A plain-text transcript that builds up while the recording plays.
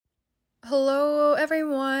Hello,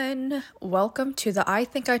 everyone. Welcome to the I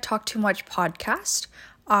Think I Talk Too Much podcast.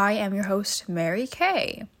 I am your host, Mary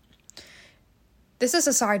Kay. This is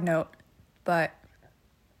a side note, but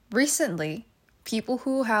recently, people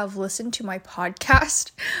who have listened to my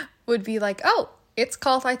podcast would be like, oh, it's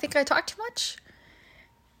called I Think I Talk Too Much?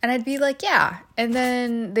 And I'd be like, yeah. And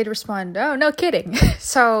then they'd respond, oh, no kidding.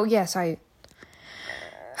 So, yes, I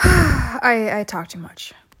talk too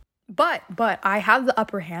much. But I have the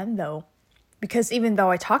upper hand, though. Because even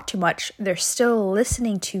though I talk too much, they're still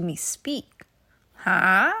listening to me speak.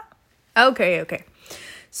 Huh? Okay.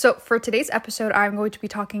 So for today's episode, I'm going to be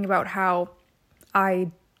talking about how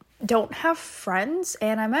I don't have friends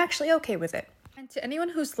and I'm actually okay with it. And to anyone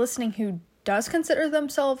who's listening who does consider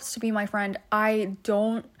themselves to be my friend, I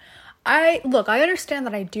understand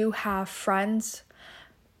that I do have friends,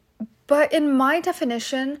 but in my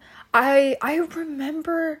definition, I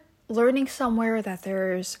remember learning somewhere that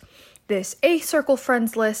there's this A circle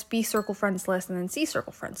friends list, B circle friends list, and then C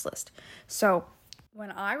circle friends list. So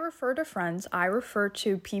when I refer to friends, I refer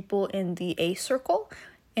to people in the A circle,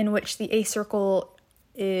 in which the A circle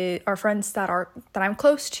are friends that I'm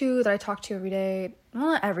close to, that I talk to every day. Well,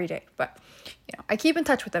 not every day, but I keep in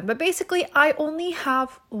touch with them. But basically, I only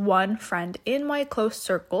have one friend in my close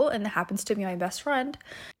circle, and it happens to be my best friend.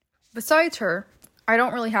 Besides her, I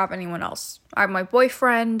don't really have anyone else. I have my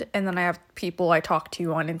boyfriend, and then I have people I talk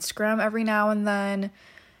to on Instagram every now and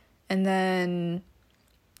then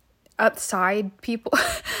outside people.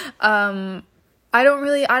 I don't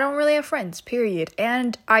really have friends, period.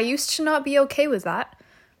 And I used to not be okay with that,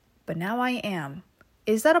 but now I am.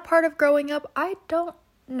 Is that a part of growing up? I don't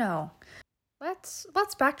know. Let's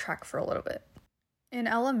backtrack for a little bit. In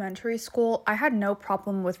elementary school, I had no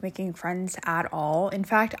problem with making friends at all. In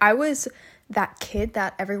fact, I was that kid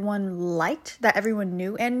that everyone liked, that everyone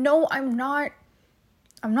knew. And no, I'm not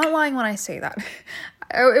lying when I say that.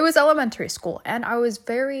 It was elementary school, and I was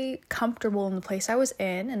very comfortable in the place I was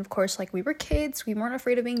in. And of course, we were kids, we weren't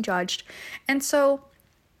afraid of being judged. And so,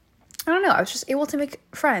 I don't know, I was just able to make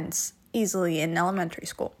friends easily in elementary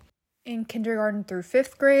school. In kindergarten through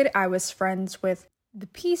 5th grade, I was friends with the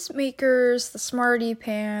peacemakers, the smarty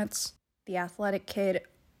pants, the athletic kid.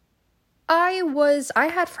 I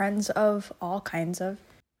had friends of all kinds of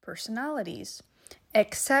personalities,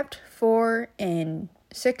 except for in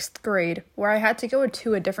 6th grade, where I had to go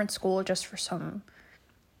to a different school just for some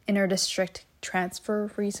inter-district transfer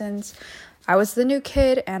reasons. I was the new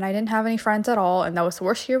kid, and I didn't have any friends at all, and that was the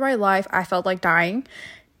worst year of my life. I felt like dying.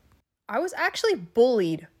 I was actually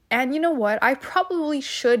bullied. And you know what? I probably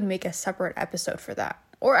should make a separate episode for that.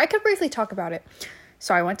 Or I could briefly talk about it.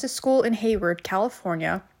 So I went to school in Hayward,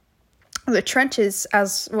 California. The trenches,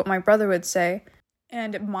 as what my brother would say.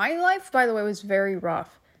 And my life, by the way, was very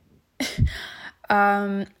rough. So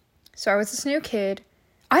I was this new kid.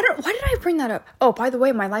 Why did I bring that up? Oh, by the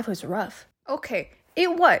way, my life was rough. Okay,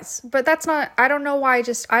 it was. But that's not, I don't know why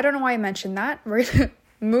I mentioned that. We're gonna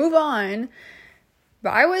move on.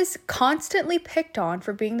 But I was constantly picked on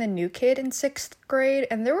for being the new kid in 6th grade,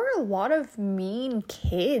 and there were a lot of mean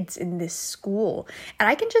kids in this school. And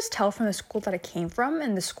I can just tell from the school that I came from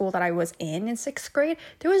and the school that I was in 6th grade,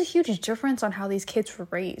 there was a huge difference on how these kids were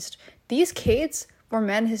raised. These kids were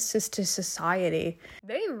menaces to society.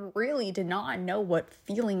 They really did not know what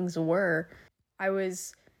feelings were. I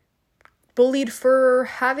was bullied for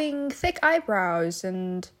having thick eyebrows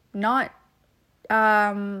and not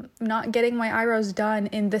getting my eyebrows done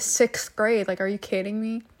in the 6th grade. Are you kidding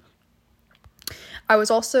me? I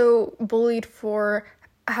was also bullied for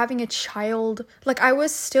having a child. I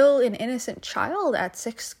was still an innocent child at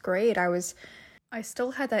 6th grade. I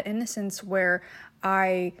still had that innocence where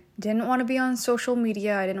I didn't want to be on social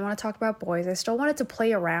media. I didn't want to talk about boys. I still wanted to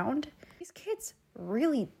play around. These kids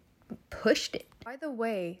really pushed it. By the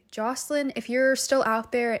way, Jocelyn, if you're still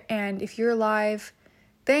out there and if you're alive,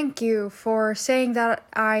 thank you for saying that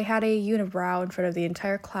I had a unibrow in front of the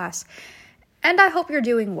entire class. And I hope you're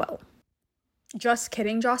doing well. Just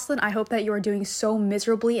kidding, Jocelyn. I hope that you are doing so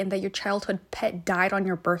miserably and that your childhood pet died on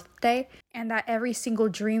your birthday. And that every single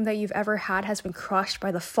dream that you've ever had has been crushed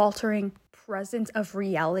by the faltering presence of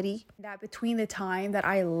reality. That between the time that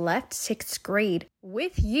I left 6th grade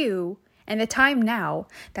with you and the time now,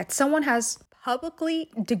 that someone has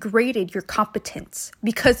publicly degraded your competence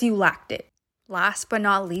because you lacked it. Last but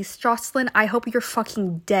not least, Jocelyn, I hope you're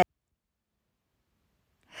fucking dead.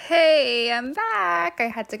 Hey, I'm back. I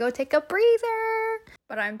had to go take a breather.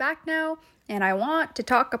 But I'm back now, and I want to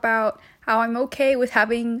talk about how I'm okay with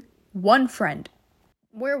having one friend.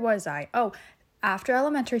 Where was I? Oh, after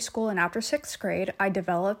elementary school and after 6th grade,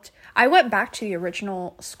 I went back to the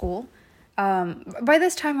original school By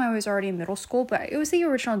this time I was already in middle school, but it was the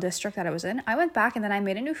original district that I was in. I went back and then I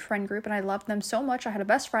made a new friend group and I loved them so much. I had a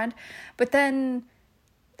best friend, but then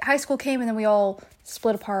high school came and then we all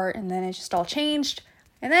split apart and then it just all changed.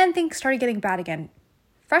 And then things started getting bad again.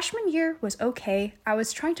 Freshman year was okay. I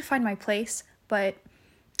was trying to find my place, but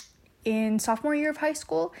in sophomore year of high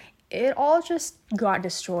school, it all just got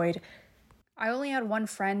destroyed. I only had one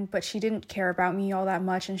friend, but she didn't care about me all that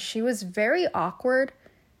much and she was very awkward.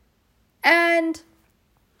 And,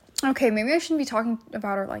 okay, maybe I shouldn't be talking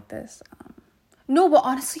about her like this. No, but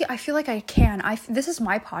honestly, I feel like I can. This is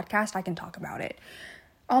my podcast. I can talk about it.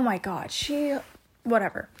 Oh my God,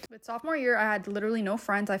 whatever. But sophomore year, I had literally no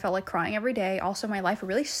friends. I felt like crying every day. Also, my life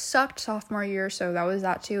really sucked sophomore year, so that was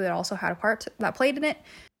that too. It also had a part that played in it.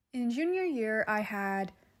 In junior year, I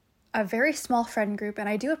had a very small friend group, and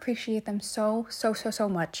I do appreciate them so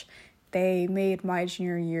much. They made my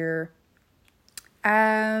junior year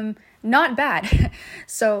not bad.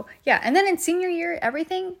 So yeah, and then in senior year,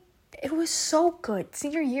 it was so good.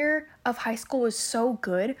 Senior year of high school was so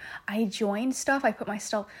good. I joined stuff.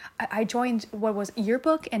 I joined what was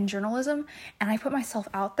yearbook and journalism, and I put myself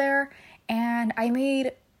out there, and I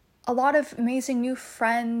made a lot of amazing new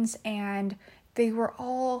friends, and they were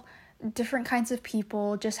all different kinds of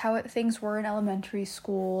people, just how things were in elementary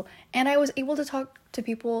school, and I was able to talk to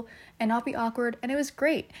people and not be awkward, and it was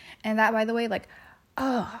great. And that, by the way,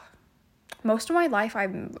 most of my life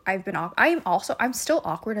I'm still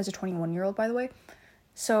awkward as a 21-year-old, by the way.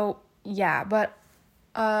 So yeah, but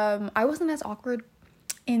I wasn't as awkward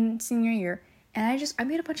in senior year, and I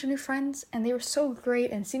made a bunch of new friends, and they were so great,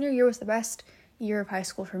 and senior year was the best year of high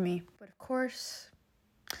school for me. But of course,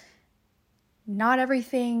 not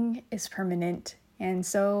everything is permanent, and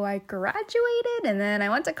so I graduated, and then I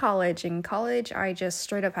went to college. In college, I just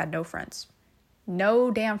straight up had no friends. No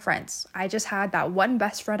damn friends. I just had that one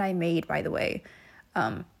best friend I made, by the way,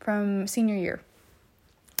 from senior year.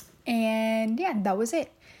 And yeah, that was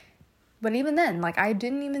it. But even then, I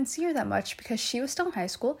didn't even see her that much because she was still in high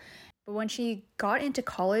school. But when she got into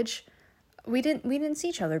college, we didn't see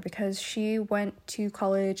each other because she went to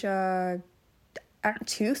college 2-3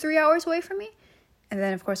 hours away from me. And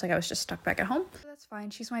then, of course, I was just stuck back at home. So that's fine.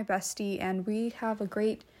 She's my bestie, and we have a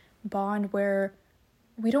great bond where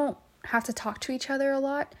we don't have to talk to each other a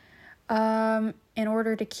lot in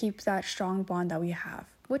order to keep that strong bond that we have,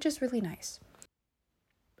 which is really nice.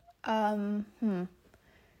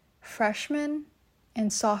 Freshman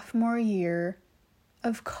and sophomore year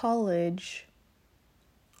of college,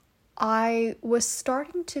 I was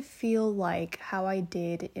starting to feel like how I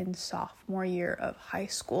did in sophomore year of high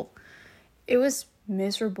school. It was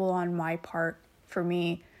miserable on my part, for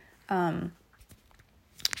me.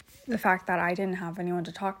 The fact that I didn't have anyone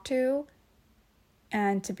to talk to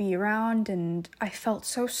and to be around, and I felt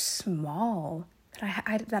so small that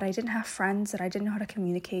I didn't have friends, that I didn't know how to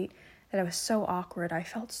communicate, that I was so awkward. I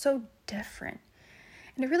felt so different,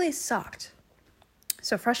 and it really sucked.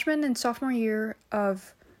 So freshman and sophomore year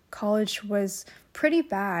of college was pretty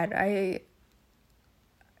bad.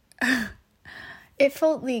 It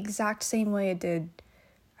felt the exact same way it did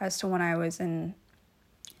as to when I was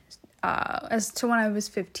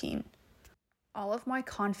 15. All of my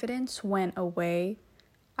confidence went away.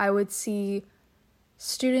 I would see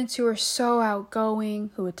students who were so outgoing,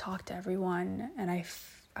 who would talk to everyone, and I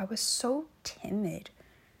was so timid.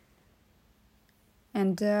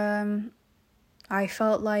 And I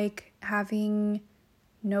felt like having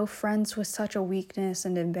no friends was such a weakness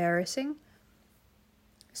and embarrassing.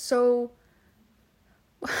 So,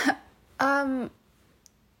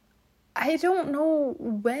 I don't know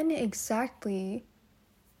when exactly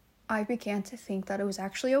I began to think that it was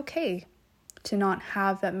actually okay to not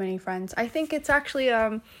have that many friends. I think it's actually,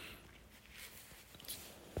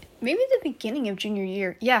 maybe the beginning of junior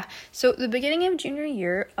year. Yeah, so the beginning of junior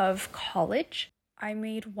year of college, I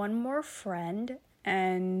made one more friend,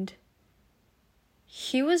 and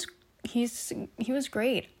he was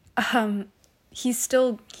great. He's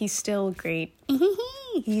still great.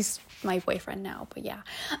 He's my boyfriend now, but yeah.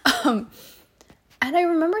 And I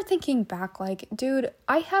remember thinking back, dude,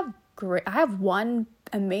 I have one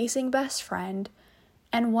amazing best friend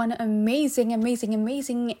and one amazing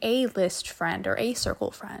A-list friend or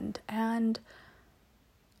A-circle friend, and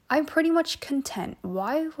I'm pretty much content.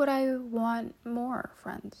 Why would I want more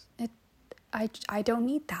friends? I don't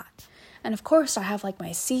need that. And of course, I have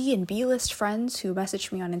my C and B list friends who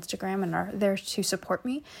message me on Instagram and are there to support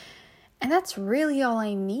me. And that's really all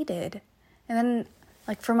I needed. And then,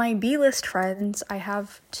 for my B list friends, I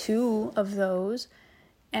have 2 of those.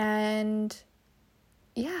 And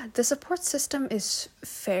yeah, the support system is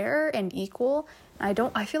fair and equal.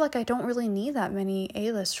 I feel like I don't really need that many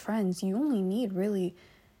A-list friends. You only need really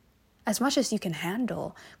as much as you can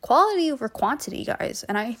handle. Quality over quantity, guys.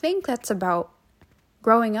 And I think that's about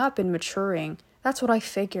growing up and maturing. That's what I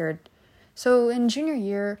figured. So in junior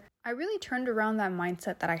year, I really turned around that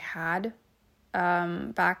mindset that I had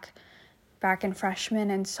back in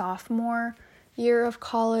freshman and sophomore year of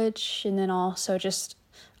college, and then also just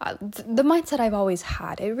the mindset I've always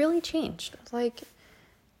had. It really changed. Like,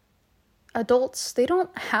 adults, they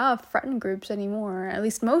don't have friend groups anymore. At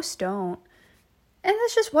least most don't. And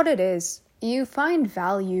that's just what it is. You find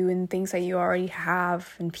value in things that you already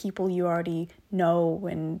have and people you already know,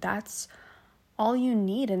 and that's all you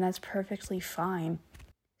need, and that's perfectly fine.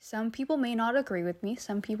 Some people may not agree with me.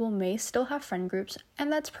 Some people may still have friend groups,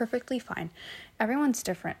 and that's perfectly fine. Everyone's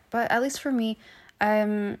different. But at least for me,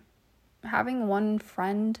 having one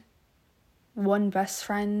friend, one best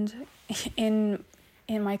friend in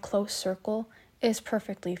my close circle is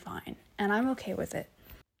perfectly fine, and I'm okay with it.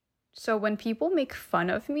 So when people make fun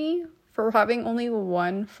of me for having only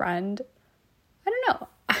one friend, I don't know.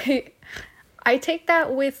 I take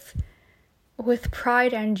that with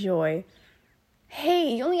pride and joy.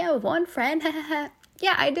 Hey, you only have one friend?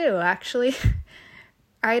 Yeah, I do, actually.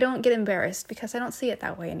 I don't get embarrassed because I don't see it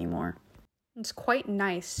that way anymore. It's quite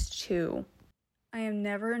nice, too. I am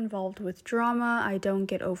never involved with drama. I don't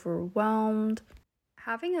get overwhelmed.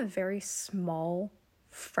 Having a very small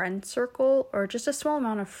friend circle, or just a small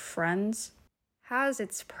amount of friends, has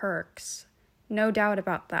its perks. No doubt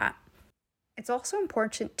about that. It's also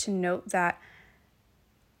important to note that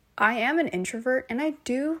I am an introvert, and I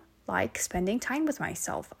do like spending time with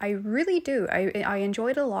myself. I really do. I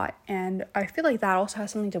enjoy it a lot, and I feel like that also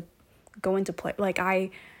has something to go into play. Like,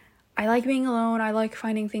 I like being alone. I like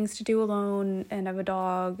finding things to do alone, and I have a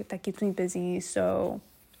dog that keeps me busy. So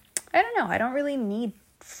I don't know. I don't really need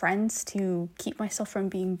friends to keep myself from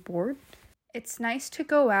being bored. It's nice to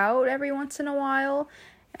go out every once in a while.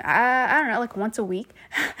 I don't know, like once a week.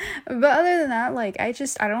 But other than that, like, I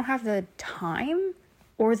don't have the time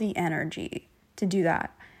or the energy to do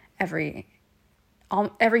that every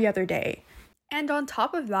other day. And on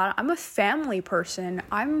top of that, I'm a family person.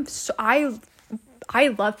 I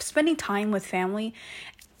love spending time with family,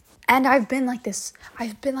 and I've been like this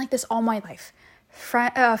all my life.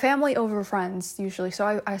 Family over friends usually.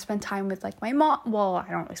 So I spend time with like my mom. Well,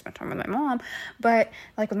 I don't really spend time with my mom, but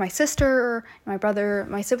like with my sister, my brother,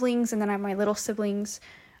 my siblings, and then I have my little siblings.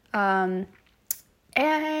 Yeah,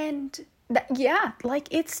 like,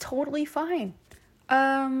 it's totally fine.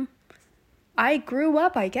 I grew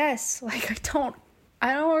up, I guess. Like, I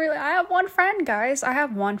have one friend, guys. I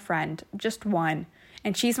have one friend, just one,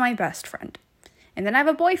 and she's my best friend. And then I have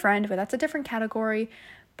a boyfriend, but that's a different category.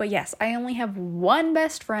 But yes, I only have one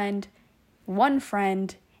best friend,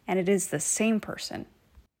 and it is the same person.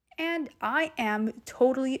 And I am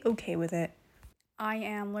totally okay with it. I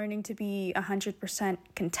am learning to be 100%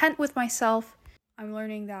 content with myself. I'm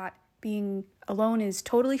learning that being alone is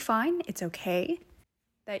totally fine. It's okay.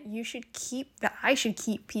 That I should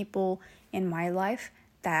keep people in my life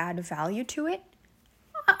that add value to it.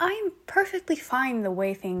 I'm perfectly fine the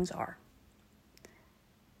way things are.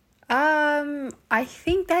 I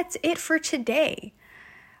think that's it for today.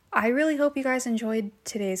 I really hope you guys enjoyed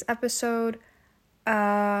today's episode.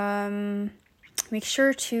 Make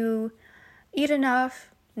sure to eat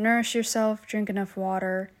enough, nourish yourself, drink enough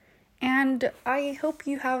water, and I hope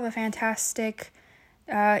you have a fantastic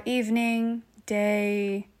evening,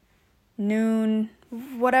 day, noon,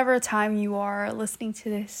 whatever time you are listening to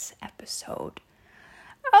this episode.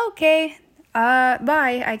 Okay,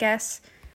 bye, I guess.